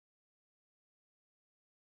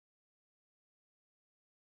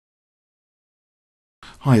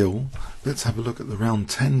Hi all, let's have a look at the round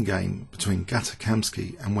 10 game between Gata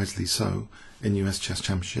Kamsky and Wesley So in US Chess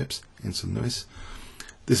Championships in St. Louis.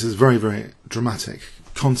 This is very, very dramatic.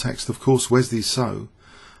 Context, of course, Wesley So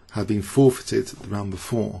had been forfeited the round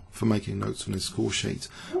before for making notes on his score sheet,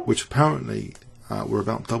 which apparently were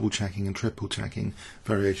about double checking and triple checking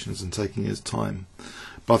variations and taking his time.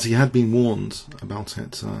 But he had been warned about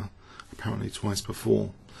it apparently twice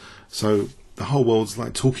before. So the whole world's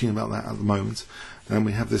like talking about that at the moment. Then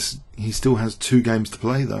we have this, he still has 2 games to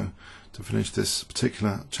play though to finish this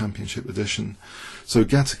particular championship edition. So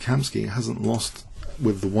Gata Kamsky hasn't lost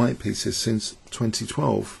with the white pieces since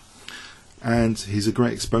 2012, and he's a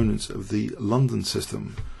great exponent of the London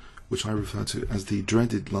system, which I refer to as the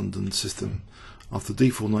dreaded London system. After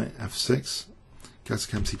d4 knight f6, Gata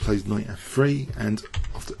Kamsky plays knight f3, and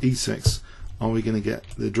after e6, are we going to get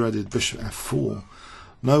the dreaded bishop f4?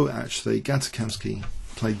 No, actually, Gata Kamsky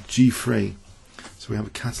played g3. So we have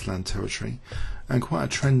a Catalan territory, and quite a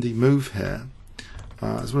trendy move here,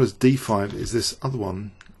 as well as d5 is this other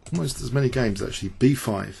one, almost as many games actually,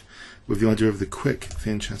 b5, with the idea of the quick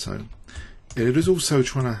fianchetto. It is also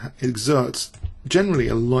trying to exert generally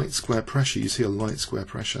a light square pressure. You see a light square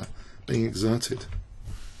pressure being exerted,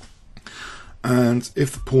 and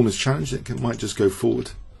if the pawn is challenged, it might just go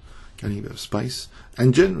forward, gaining a bit of space,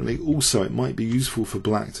 and generally also it might be useful for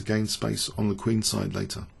black to gain space on the queen side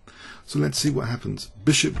later. So let's see what happens.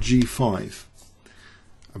 Bishop g5,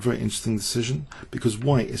 a very interesting decision, because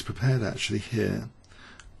white is prepared actually here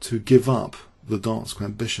to give up the dark square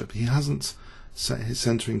bishop. He hasn't set his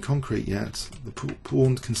centre in concrete yet. The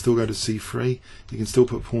pawn can still go to c3, he can still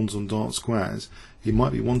put pawns on dark squares. He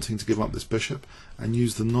might be wanting to give up this bishop and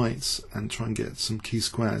use the knights and try and get some key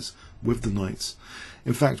squares with the knights.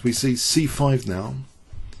 In fact, we see c5 now,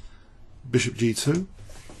 bishop g2,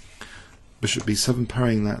 bishop b7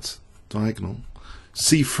 parrying that diagonal,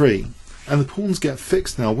 c3, and the pawns get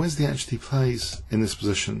fixed now. Wesley actually plays in this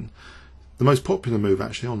position the most popular move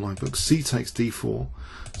actually online books, c takes d4,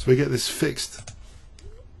 so we get this fixed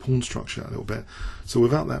pawn structure a little bit. So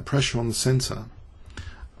without that pressure on the centre,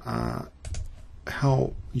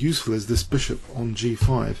 how useful is this bishop on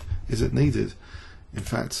g5? Is it needed? In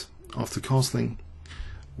fact, after castling,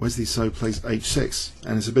 Wesley So plays h6,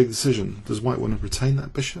 and it's a big decision. Does white want to retain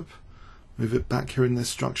that bishop? Move it back here in this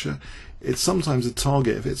structure? It's sometimes a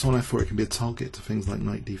target. If it's on f4, it can be a target to things like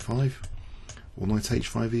knight d5 or knight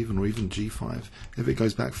h5 even, or even g5. If it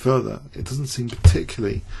goes back further, it doesn't seem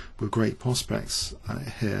particularly with great prospects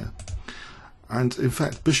here. And in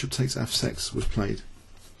fact, bishop takes f6 was played,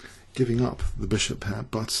 giving up the bishop pair,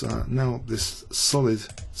 but now this solid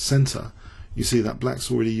centre, you see that black's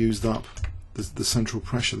already used up the central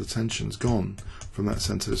pressure, the tension's gone from that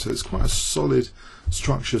centre, so it's quite a solid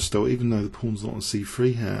structure still, even though the pawn's not on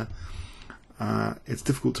c3 here. It's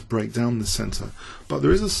difficult to break down the centre, but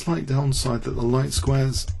there is a slight downside that the light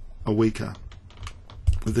squares are weaker.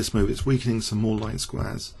 With this move, it's weakening some more light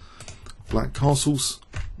squares. Black castles,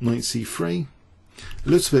 knight c3, a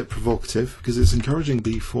little bit provocative because it's encouraging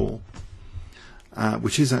b4,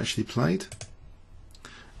 which is actually played.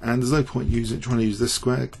 And there's no point trying to use this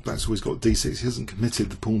square. Black's always got d6. He hasn't committed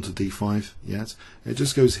the pawn to d5 yet. It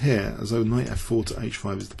just goes here, as though knight f4 to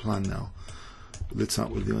h5 is the plan now. Lit up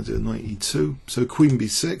with the idea of knight e2. So queen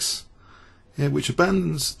b6, here, which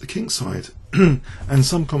abandons the king side. And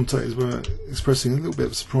some commentators were expressing a little bit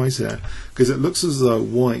of surprise here, because it looks as though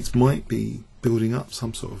white might be building up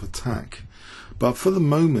some sort of attack. But for the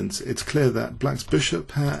moment, it's clear that black's bishop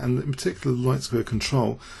pair, and in particular the light square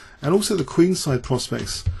control, and also the queenside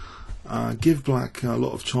prospects, give black a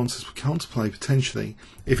lot of chances for counterplay potentially,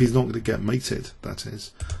 if he's not going to get mated, that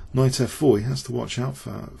is. Knight f4, he has to watch out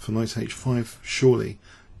for knight h5 surely,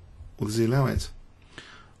 or does he allow it?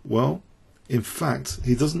 Well, in fact,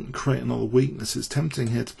 he doesn't create another weakness. It's tempting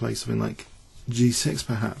here to play something like g6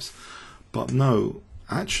 perhaps, but no,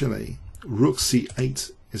 actually rook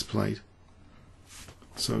c8 is played.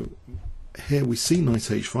 So here we see knight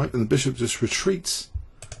h5, and the bishop just retreats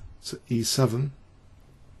to e7,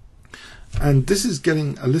 and this is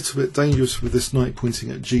getting a little bit dangerous with this knight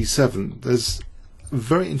pointing at g7. There's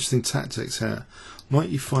very interesting tactics here.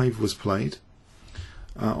 Knight e5 was played,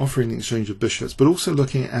 offering the exchange of bishops, but also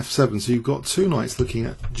looking at f7, so you've got 2 knights looking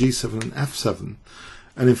at g7 and f7,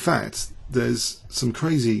 and in fact there's some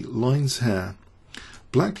crazy lines here.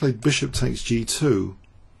 Black played bishop takes g2,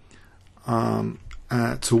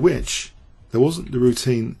 to which there wasn't the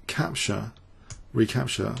routine recapture.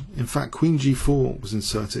 In fact, queen g4 was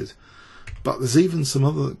inserted, but there's even some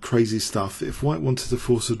other crazy stuff. If white wanted to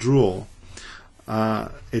force a draw,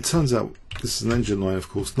 it turns out this is an engine line, of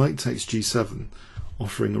course. Knight takes g7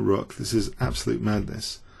 offering a rook. This is absolute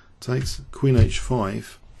madness. Takes Queen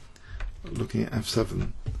h5, looking at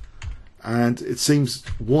f7, and it seems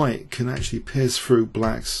white can actually pierce through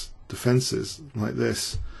black's defences like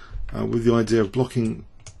this, with the idea of blocking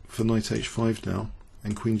for knight h5 now,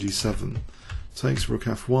 and queen g7. Takes rook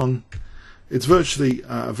f1. It's virtually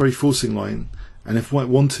a very forcing line, and if white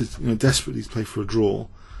wanted, desperately to play for a draw,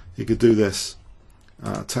 he could do this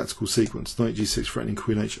tactical sequence: knight g6 threatening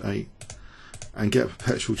queen h8, and get a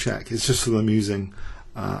perpetual check. It's just an amusing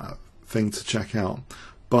thing to check out.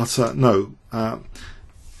 But no,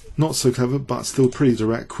 not so clever, but still pretty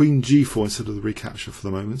direct. Queen g4 instead of the recapture for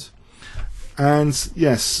the moment. And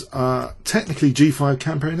yes, technically g5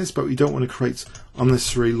 can parry this, but we don't want to create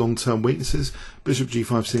unnecessary long-term weaknesses. Bishop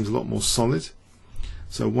g5 seems a lot more solid.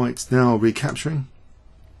 So white's now recapturing.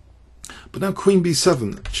 But now queen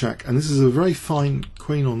b7 check, and this is a very fine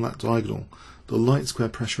queen on that diagonal. The light square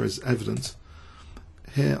pressure is evident.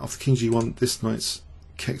 Here, after king g1, this knight's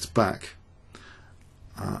kicked back.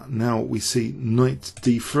 Now we see knight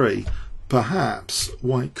d3. Perhaps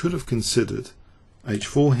white could have considered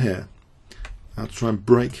h4 here to try and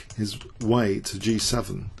break his way to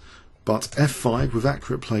g7. But f5, with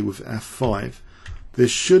accurate play with f5,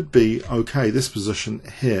 this should be okay. This position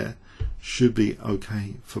here should be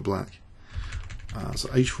okay for black. So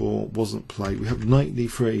h4 wasn't played. We have knight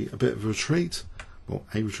d3, a bit of a retreat. Well,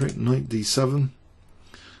 a retreat. Knight d7.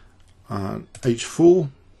 h4.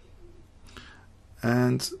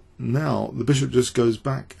 And now the bishop just goes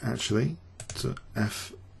back actually to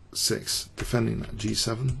f6, defending that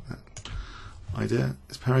g7. That idea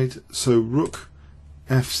is parried. So rook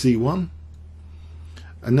fc1,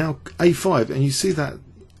 and now a5, and you see that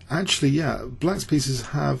actually, yeah, black's pieces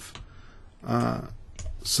have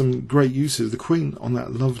some great uses. The queen on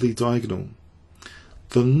that lovely diagonal.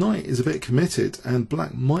 The knight is a bit committed, and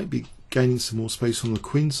black might be gaining some more space on the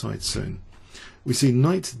queen side soon. We see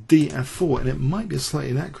knight df4, and it might be a slight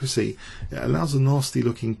inaccuracy. It allows a nasty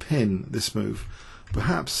looking pin, this move.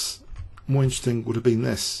 Perhaps more interesting would have been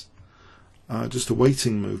this. Just a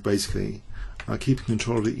waiting move, basically. Keeping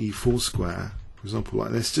control of the e4 square, for example,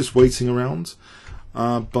 like this. Just waiting around.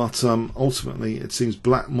 But ultimately, it seems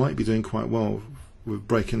black might be doing quite well with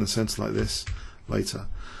breaking the centre like this later.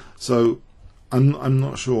 So I'm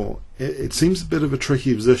not sure. It seems a bit of a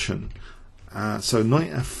tricky position. So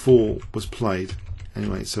knight f4 was played.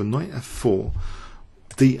 Anyway, so knight f4,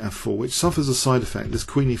 df4, which suffers a side effect. This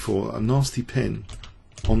queen e4, a nasty pin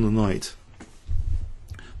on the knight.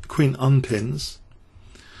 The queen unpins.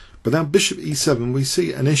 But now bishop e7, we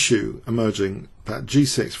see an issue emerging that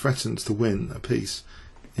g6 threatens to win a piece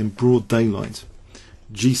in broad daylight.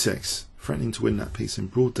 g6 threatening to win that piece in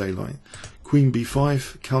broad daylight. Queen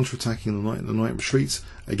b5 counter-attacking the knight, and the knight retreats.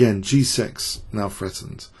 Again, g6 now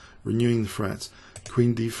threatened, renewing the threat.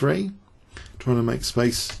 Queen d3, trying to make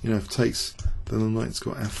space. If it takes, then the knight's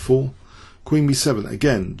got f4. Queen b7,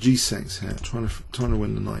 again g6 here, trying to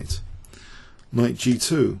win the knight. Knight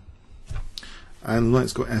g2, and the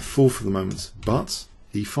knight's got f4 for the moment. But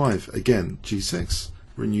e5, again g6,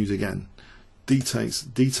 renewed again. D takes,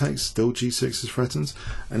 still g6 is threatened,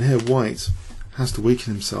 and here white has to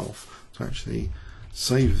weaken himself to actually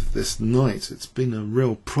save this knight. It's been a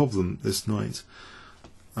real problem, this knight.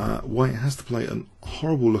 White has to play a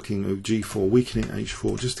horrible looking move, g4, weakening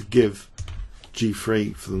h4, just to give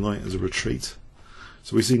g3 for the knight as a retreat.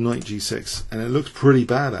 So we see knight g6, and it looks pretty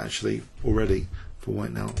bad actually already for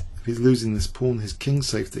white now. If he's losing this pawn, his king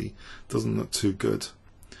safety doesn't look too good.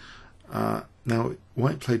 Now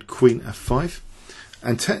white played queen f5,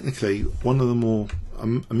 and technically one of the more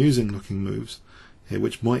amusing looking moves here,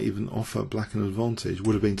 which might even offer black an advantage,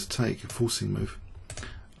 would have been to take a forcing move.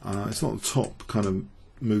 It's not the top kind of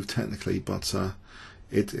move technically, but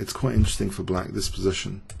it's quite interesting for black, this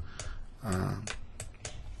position.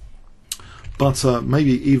 But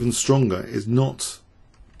maybe even stronger is not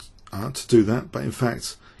to do that, but in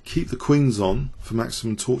fact keep the queens on for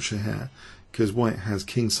maximum torture here, because white has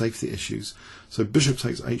king safety issues. So bishop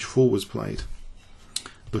takes h4 was played,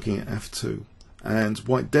 looking at f2, and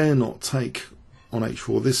white dare not take on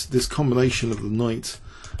h4. This combination of the knight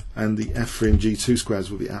and the f3 and g2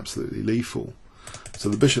 squares will be absolutely lethal. So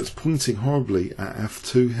the bishop's pointing horribly at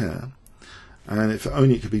f2 here, and if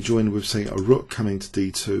only it could be joined with, say, a rook coming to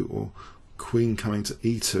d2 or queen coming to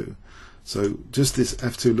e2. So just this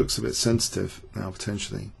f2 looks a bit sensitive now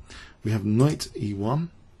potentially. We have knight e1,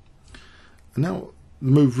 and now the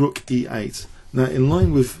move rook e8. Now, in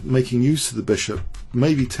line with making use of the bishop,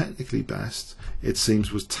 maybe technically best, it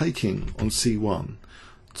seems, was taking on c1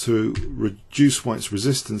 to reduce white's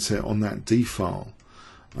resistance here on that d file.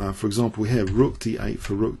 For example, here rook d8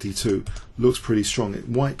 for rook d2 looks pretty strong.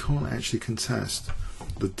 White can't actually contest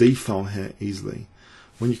the d file here easily.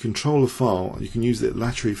 When you control a file, you can use it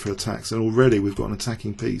laterally for attacks, and already we've got an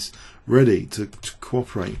attacking piece ready to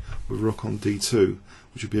cooperate with rook on d2,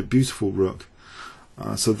 which would be a beautiful rook.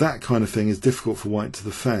 So that kind of thing is difficult for white to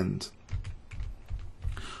defend.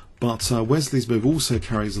 But Wesley's move also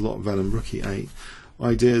carries a lot of venom. Rook e8,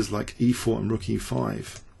 ideas like e4 and rook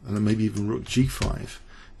e5, and then maybe even rook g5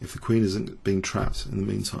 if the queen isn't being trapped in the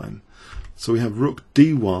meantime. So we have rook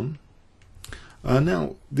d1.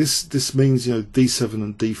 Now this means, you know, d7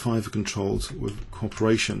 and d5 are controlled with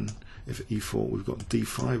cooperation. If e4, we've got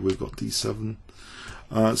d5, we've got d7.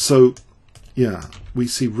 So yeah, we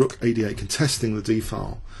see rook ad8 contesting the d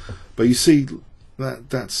file, but you see that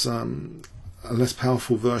that's a less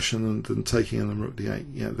powerful version than taking in on rook d8.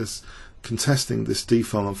 Yeah, this contesting this d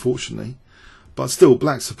file, unfortunately. But still,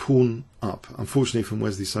 black's a pawn up. Unfortunately, from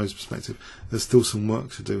Wesley So's perspective, there's still some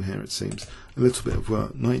work to do here, it seems. A little bit of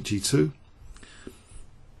work. Knight g2.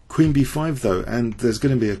 Queen b5, though, and there's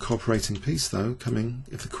going to be a cooperating piece, though, coming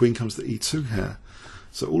if the queen comes to e2 here.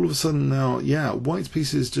 So all of a sudden now, yeah, white's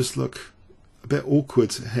pieces just look a bit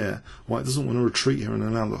awkward here. White doesn't want to retreat here and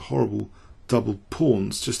allow the horrible double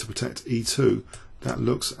pawns just to protect e2. That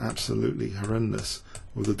looks absolutely horrendous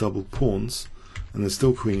with the double pawns, and there's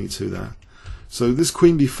still queen e2 there. So this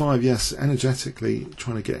queen b5, yes, energetically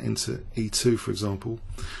trying to get into e2, for example.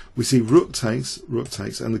 We see rook takes,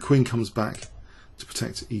 and the queen comes back to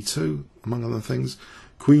protect e2, among other things.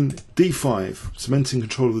 Queen d5, cementing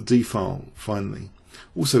control of the d file, finally.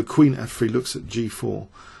 Also, queen f3 looks at g4.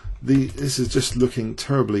 This is just looking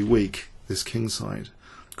terribly weak, this king side.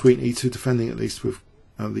 Queen e2 defending at least with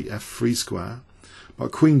the f3 square.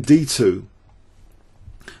 But queen d2,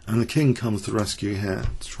 and the king comes to rescue here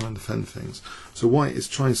to try and defend things. So white is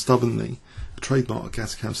trying stubbornly, a trademark of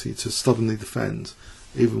Gata Kamsky, to stubbornly defend,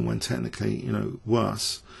 even when technically, you know,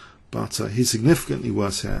 worse. But he's significantly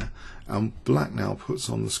worse here, and black now puts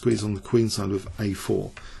on the squeeze on the queen side with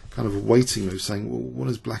a4, kind of a waiting move, saying, well, what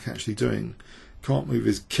is black actually doing? Can't move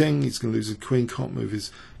his king, he's going to lose his queen. Can't move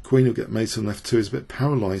his queen, he'll get mated on f2. He's a bit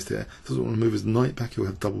paralysed here, doesn't want to move his knight back, he'll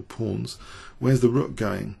have double pawns. Where's the rook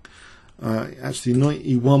going? Actually, knight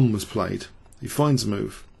e1 was played. He finds a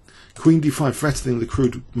move. Queen d5 threatening the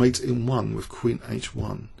crude mate in 1 with queen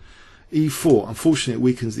h1. e4, unfortunately it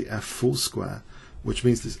weakens the f4 square, which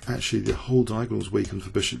means that actually the whole diagonal is weakened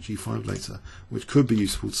for bishop g5 later, which could be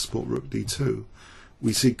useful to support rook d2.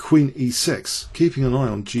 We see queen e6, keeping an eye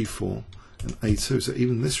on g4 and a2, so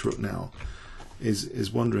even this rook now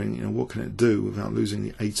is wondering, you know, what can it do without losing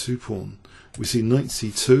the a2 pawn. We see knight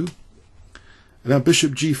c2. Now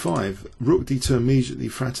bishop g5, rook d2 immediately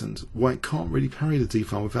threatened. White can't really parry the d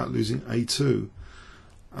file without losing a2.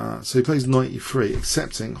 So he plays knight e3,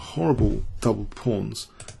 accepting horrible double pawns.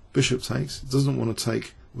 Bishop takes, doesn't want to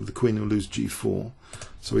take with the queen, he'll lose g4.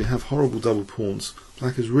 So we have horrible double pawns.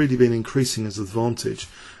 Black has really been increasing his advantage.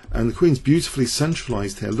 And the queen's beautifully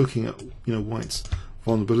centralised here, looking at, you know, white's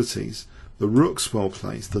vulnerabilities. The rook's well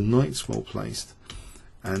placed, the knight's well placed.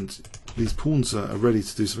 And these pawns are ready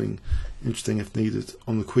to do something interesting if needed.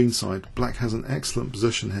 On the queen side, black has an excellent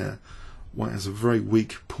position here. White has a very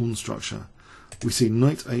weak pawn structure. We see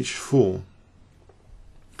knight h4.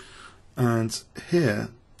 And here,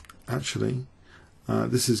 actually,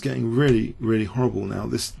 this is getting really, really horrible now.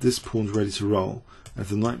 This pawn's ready to roll. If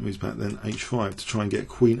the knight moves back, then h5 to try and get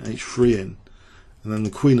queen h3 in. And then the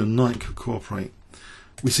queen and knight could cooperate.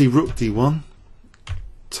 We see rook d1.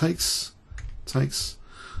 Takes.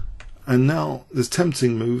 And now there's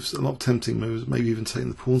tempting moves, a lot of tempting moves, maybe even taking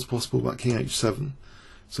the pawns possible, like king h7.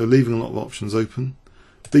 So leaving a lot of options open.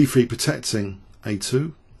 b3 protecting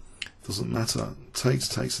a2. Doesn't matter.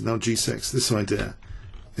 Takes. And now g6. This idea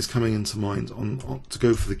is coming into mind on to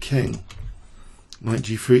go for the king. Knight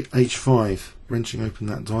g3, h5, wrenching open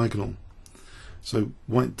that diagonal. So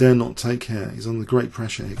white dare not take here. He's under great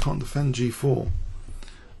pressure. He can't defend g4.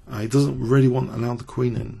 He doesn't really want to allow the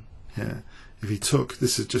queen in here. If he took,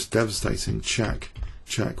 this is just devastating. Check,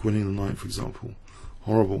 winning the knight, for example.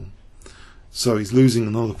 Horrible. So he's losing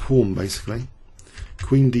another pawn, basically.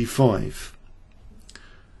 Queen d5.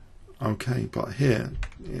 Okay, but here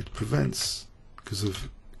it prevents, because of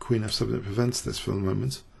queen f7, it prevents this for the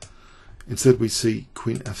moment. Instead we see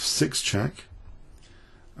queen f6 check.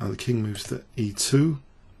 The king moves to e2.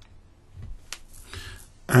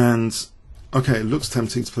 And okay, it looks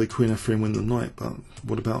tempting to play queen f3 and win the knight, but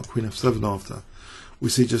what about queen f7 after? We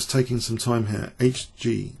see just taking some time here. H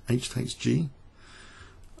takes g,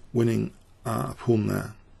 winning a pawn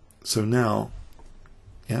there. So now,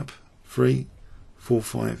 yep, 3, 4,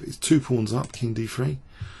 5. It's 2 pawns up, king d3.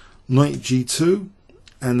 knight g2,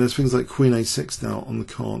 and there's things like queen a6 now on the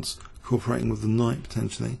cards, cooperating with the knight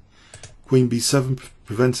potentially. Queen b7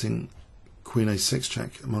 preventing queen a6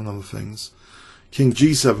 check, among other things. King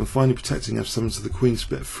g7 finally protecting f7, so the queen's a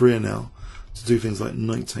bit freer now to do things like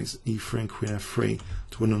knight takes e3 and queen f3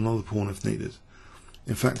 to win another pawn if needed.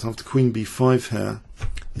 In fact, after queen b5 here,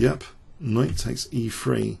 yep, knight takes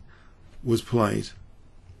e3 was played.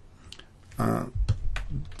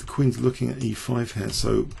 The queen's looking at e5 here,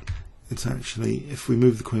 so it's actually, if we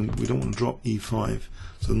move the queen, we don't want to drop e5.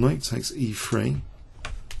 So knight takes e3,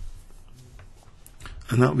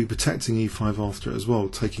 and that will be protecting e5 after it as well.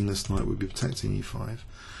 Taking this knight would be protecting e5.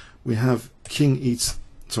 We have king e2,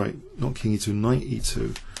 sorry, not king e2, knight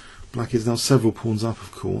e2. Black is now several pawns up,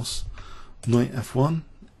 of course. Knight f1.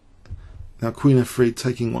 Now queen f3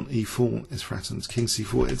 taking on e4 is threatened. King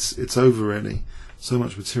c4, it's over really. So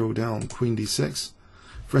much material down. Queen d6,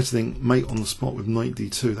 threatening mate on the spot with knight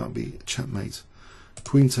d2. That would be checkmate.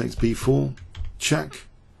 Queen takes b4, check.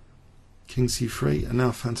 King c3, and now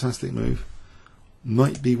a fantastic move.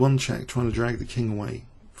 Knight b1 check, trying to drag the king away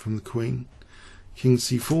from the queen. King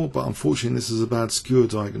c4, but unfortunately this is a bad skewer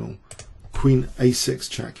diagonal. Queen a6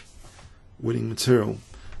 check, winning material,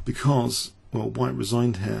 because, well, white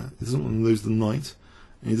resigned here. He doesn't want to lose the knight,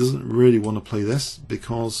 and he doesn't really want to play this,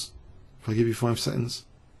 because, if I give you 5 seconds,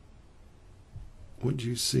 what do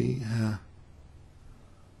you see here?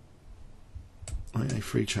 Knight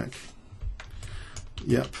a3 check.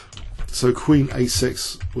 Yep. So queen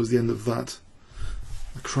a6 was the end of that.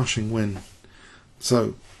 A crushing win.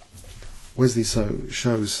 So Wesley So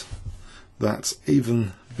shows that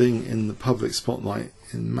even being in the public spotlight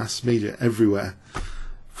in mass media everywhere,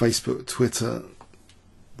 Facebook, Twitter,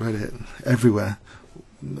 Reddit, everywhere,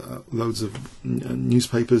 loads of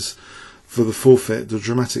newspapers for the forfeit, the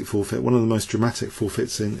dramatic forfeit, one of the most dramatic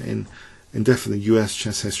forfeits in definitely US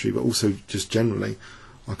chess history, but also just generally.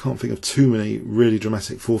 I can't think of too many really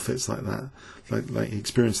dramatic forfeits like that, like he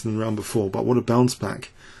experienced in the round before. But what a bounce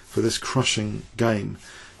back for this crushing game,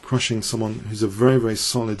 crushing someone who's a very, very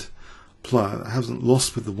solid player that hasn't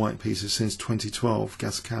lost with the white pieces since 2012,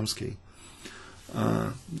 Gata Kamsky.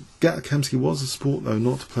 Gata Kamsky was a sport though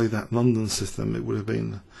not to play that London system. It would have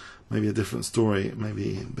been maybe a different story,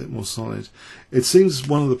 maybe a bit more solid. It seems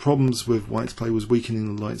one of the problems with white's play was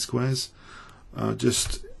weakening the light squares.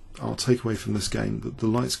 I'll take away from this game the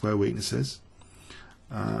light square weaknesses.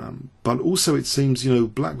 But also it seems,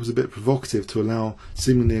 black was a bit provocative to allow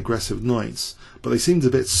seemingly aggressive knights, but they seemed a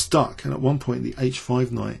bit stuck, and at one point the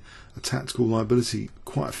h5 knight, a tactical liability,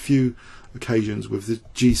 quite a few occasions with the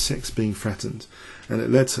g6 being threatened, and it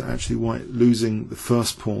led to actually white losing the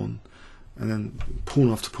first pawn, and then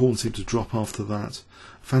pawn after pawn seemed to drop after that.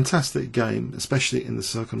 Fantastic game, especially in the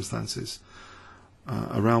circumstances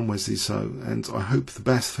around Wesley So, and I hope the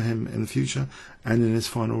best for him in the future and in his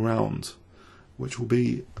final round, which will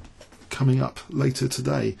be coming up later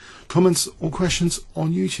today. Comments or questions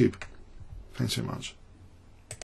on YouTube. Thanks very much.